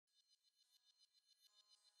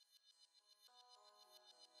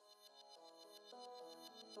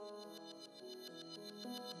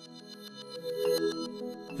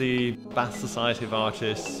The Bath Society of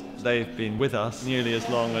Artists, they've been with us nearly as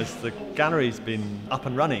long as the gallery's been up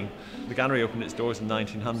and running. The gallery opened its doors in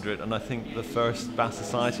 1900, and I think the first Bath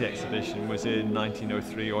Society exhibition was in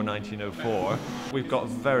 1903 or 1904. We've got a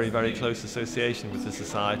very, very close association with the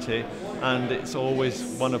Society, and it's always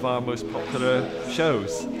one of our most popular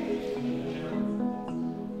shows.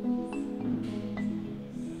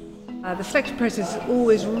 The selection process is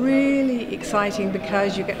always really exciting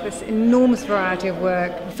because you get this enormous variety of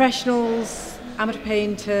work. Professionals, amateur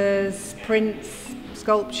painters, prints,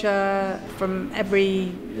 sculpture, from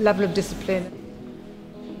every level of discipline.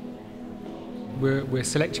 We're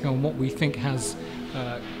selecting on what we think has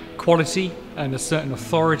quality and a certain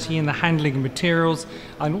authority in the handling of materials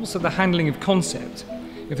and also the handling of concept.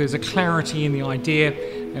 If there's a clarity in the idea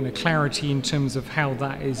and a clarity in terms of how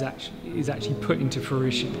that is actually put into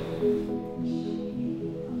fruition.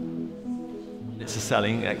 It's a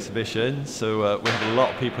selling exhibition, so we have a lot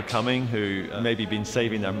of people coming who maybe been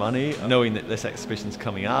saving their money, knowing that this exhibition's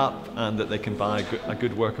coming up and that they can buy a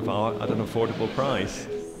good work of art at an affordable price.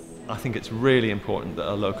 I think it's really important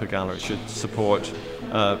that a local gallery should support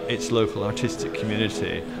its local artistic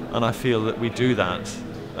community, and I feel that we do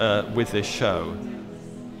that with this show.